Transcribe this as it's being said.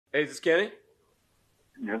Hey, is this Kenny?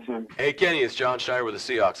 Yes, sir. Hey, Kenny, it's John Schneider with the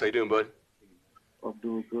Seahawks. How you doing, bud? I'm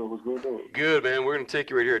doing good. What's going on? Good, man. We're going to take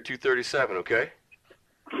you right here at 2:37, okay?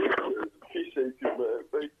 Appreciate you, man.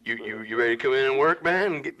 Thank you. You ready to come in and work,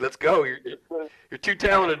 man? Let's go. You're too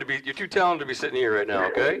talented to be sitting here right now,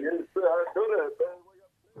 okay? Yes, sir. I know that,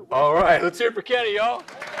 man. All right, let's hear it for Kenny, y'all.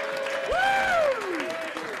 Woo!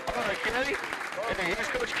 All right, Kenny. Hey, here's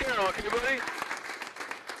Coach Carroll, okay, buddy?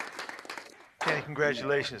 Kenny,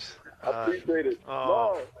 congratulations. I appreciate it.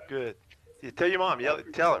 Oh, Mom, good. You tell your mom.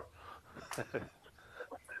 Tell her. thank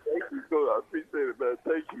you, so I appreciate it, man.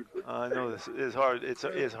 Thank you. I know this is hard. It's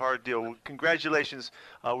a hard deal. Well, congratulations.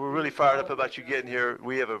 We're really fired up about you getting here.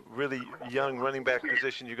 We have a really young running back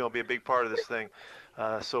position. You're going to be a big part of this thing.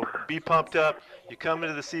 So be pumped up. You come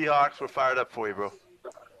into the Seahawks. We're fired up for you, bro. I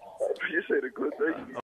appreciate it, good. Thank you.